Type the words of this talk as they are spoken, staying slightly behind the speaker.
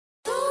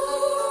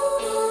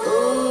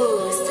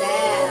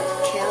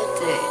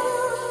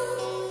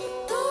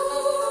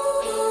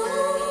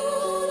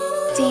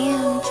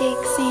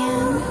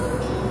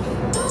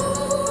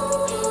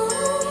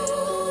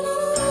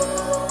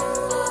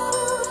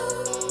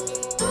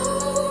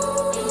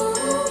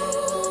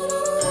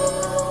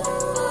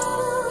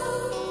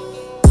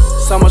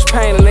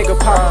pain, a nigga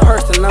pop a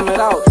purse to numb it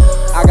out.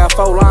 I got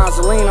 4 lines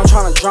of lean, I'm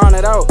tryna drown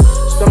it out.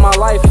 Spend my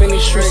life in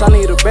these streets, I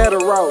need a better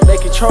route. They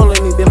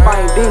controlling me, been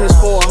fighting demons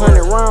for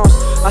 100 rounds.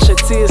 I shed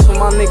tears for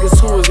my niggas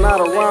who is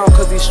not around,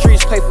 cause these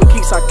streets pay for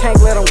keeps, I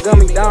can't let them gun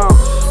me down.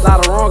 Lot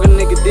of wrong a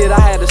nigga did, I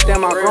had to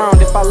stand my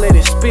ground. If I let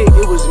it spit,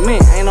 it was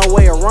meant, ain't no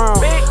way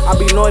around. I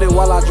be noited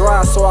while I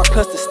drive, so I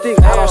cuss the stick.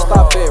 I don't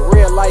stop at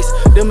red lights,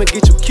 them'll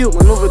get you cute.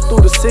 Maneuver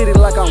through the city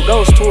like I'm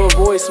Ghost to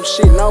avoid some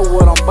shit. Know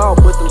what I'm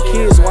about, but them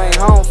kids ain't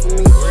home for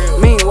me.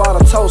 Meanwhile,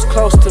 the toast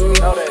close to me.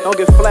 Don't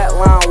get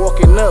flatline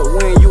walking up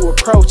when you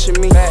approaching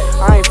me.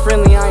 I ain't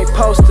friendly, I ain't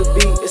supposed to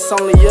be. It's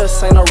only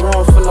us, ain't no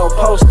room for no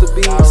poster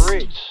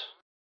bees.